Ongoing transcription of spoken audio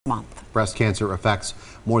month. Breast cancer affects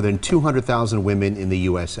more than 200,000 women in the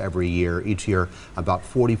U.S. every year. Each year, about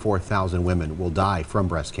 44,000 women will die from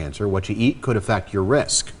breast cancer. What you eat could affect your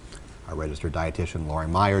risk. Our registered dietitian, Lori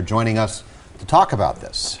Meyer, joining us to talk about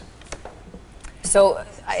this. So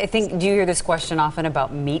I think, do you hear this question often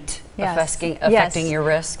about meat affecting your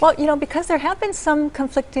risk? Well, you know, because there have been some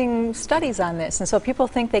conflicting studies on this, and so people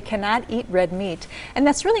think they cannot eat red meat, and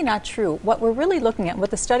that's really not true. What we're really looking at, what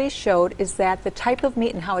the studies showed, is that the type of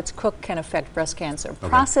meat and how it's cooked can affect breast cancer. Okay.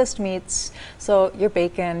 Processed meats, so your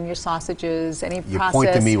bacon, your sausages, any processed... You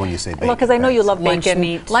point to me when you say bacon. Well, because I know you love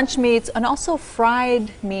bacon. Lunch meats, and also fried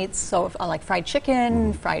meats, so like fried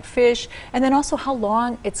chicken, fried fish, and then also how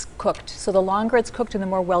long it's cooked. So the longer it's cooked and the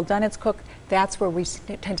more well done it's cooked, that's where we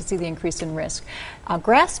tend to see the increase in risk.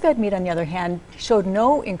 Grass-fed meat, on the other hand, showed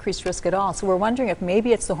no increased risk at all. So we're wondering if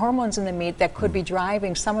maybe it's the hormones in the meat that could be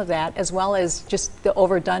driving some of that, as well as just the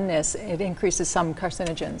overdoneness. It increases some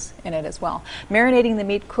carcinogens in it as well. Marinating the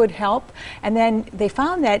meat could help. And then they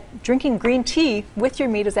found that drinking green tea with your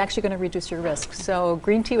meat is actually going to reduce your risk. So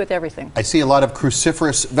green tea with everything. I see a lot of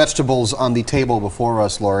cruciferous vegetables on the table before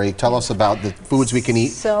us, Lori. Tell us about the foods we can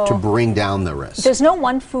eat to bring down the risk. There's no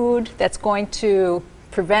one food that's going to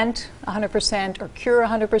prevent 100% or cure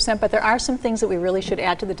 100%, but there are some things that we really should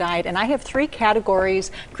add to the diet, and I have 3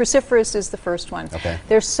 categories. Cruciferous is the first one. Okay.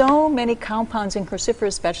 There's so many compounds in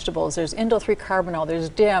cruciferous vegetables. There's indole-3-carbinol, there's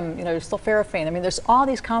DIM, you know, there's sulforaphane. I mean, there's all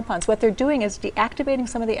these compounds. What they're doing is deactivating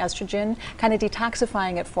some of the estrogen, kind of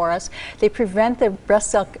detoxifying it for us. They prevent the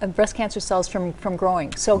breast cancer cells from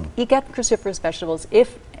growing. So you get cruciferous vegetables.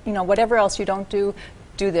 If, you know, whatever else you don't do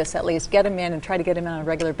this at least. Get them in and try to get them in on a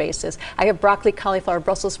regular basis. I have broccoli, cauliflower,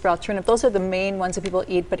 Brussels sprout, turnip. Those are the main ones that people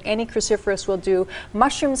eat, but any cruciferous will do.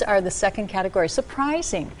 Mushrooms are the second category.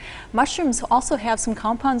 Surprising. Mushrooms also have some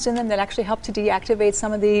compounds in them that actually help to deactivate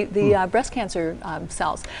some of the breast cancer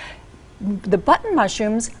cells. The button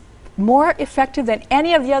mushrooms, more effective than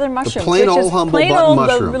any of the other mushrooms. The plain old humble button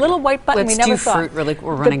mushroom. The little white button we never thought. Fruit, really,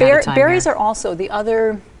 we're running out of time berries here. Are also the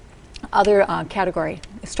other category.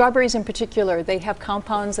 Strawberries in particular, they have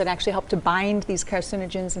compounds that actually help to bind these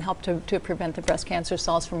carcinogens and help to prevent the breast cancer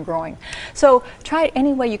cells from growing. So try it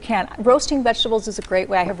any way you can. Roasting vegetables is a great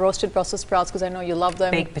way. I have roasted Brussels sprouts because I know you love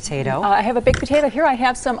them. Baked potato. I have a baked potato. Here I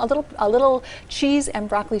have a little cheese and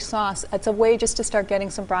broccoli sauce. It's a way just to start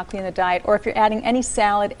getting some broccoli in the diet. Or if you're adding any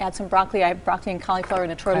salad, add some broccoli. I have broccoli and cauliflower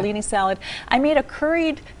in a tortellini salad. I made a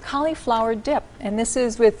curried cauliflower dip, and this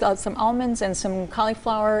is with some almonds and some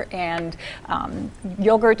cauliflower and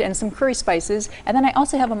yogurt and some curry spices. And then I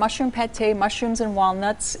also have a mushroom pate, mushrooms and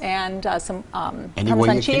walnuts, and some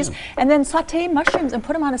Parmesan cheese. And then saute mushrooms and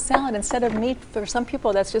put them on a salad instead of meat. For some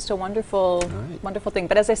people, that's just a wonderful, wonderful thing.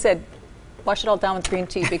 But as I said, wash it all down with green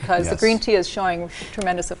tea because the green tea is showing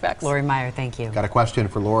tremendous effects. Lori Meyer, thank you. Got a question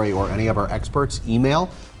for Lori or any of our experts? Email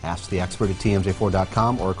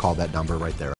asktheexpert@tmj4.com or call that number right there.